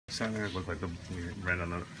center. It looked like we ran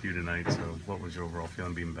on a few tonight. So, what was your overall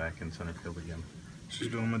feeling being back in center field again?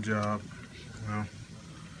 Just doing my job. You know,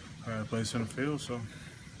 I had to play center field, so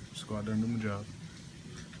just go out there and do my job.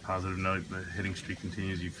 Positive note, the hitting streak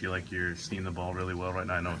continues. You feel like you're seeing the ball really well right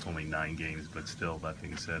now. I know it's only 9 games, but still, that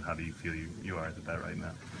being said, how do you feel you are at the bat right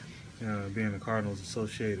now? Being the Cardinals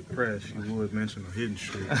Associated Press, you would mention a hitting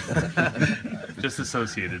streak. Just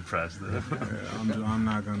Associated Press, though. Yeah, I'm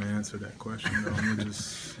not going to answer that question, though. I'm going to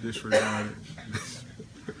just disregard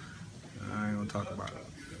it. I ain't going to talk about it.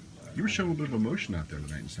 You were showing a bit of emotion out there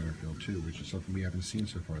tonight in center field, too, which is something we haven't seen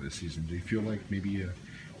so far this season. Do you feel like maybe you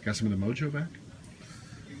got some of the mojo back?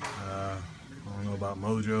 I don't know about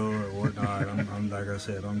mojo or whatnot. I'm like I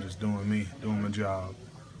said, I'm just doing me, doing my job.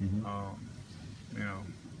 Mm-hmm. You know,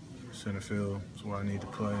 center field is where I need to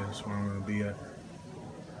play. That's where I'm going to be at.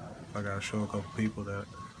 If I got to show a couple people that,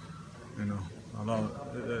 you know,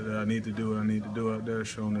 that I need to do what I need to do out there,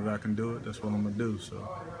 showing that I can do it, that's what I'm going to do. So,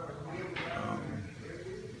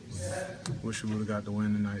 wish we would have got the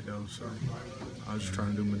win tonight, though. So, I was just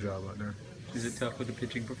trying to do my job out there. Is it tough with the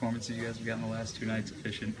pitching performances you guys have gotten the last 2 nights,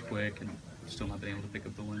 efficient, quick, and still not being able to pick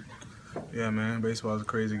up the win? Yeah, man, baseball is a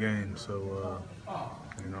crazy game. So,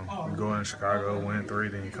 you know, you go in Chicago, win 3,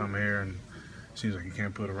 then you come here, and it seems like you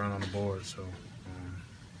can't put a run on the board. So, you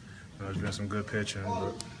know, there's been some good pitching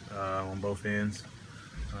but, on both ends.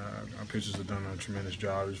 Our pitchers have done a tremendous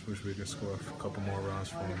job. I just wish we could score a couple more runs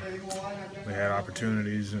for them. We had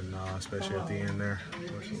opportunities, and especially at the end there,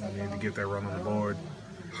 we need to get that run on the board.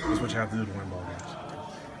 That's what you have to do to win ball games.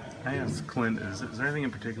 I asked Clint, is there anything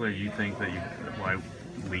in particular you think that why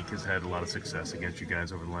Leak has had a lot of success against you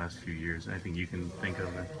guys over the last few years? Anything you can think of?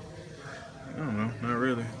 I don't know, not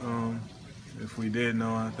really. If we did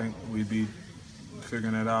know, I think we'd be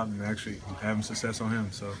figuring that out and actually having success on him.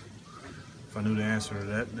 So if I knew the answer to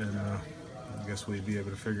that, then I guess we'd be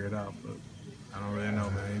able to figure it out. But I don't really know,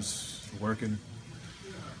 man. He's working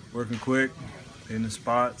quick, hitting the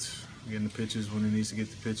spots, getting the pitches when he needs to get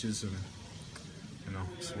the pitches, and you know,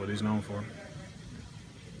 it's what he's known for.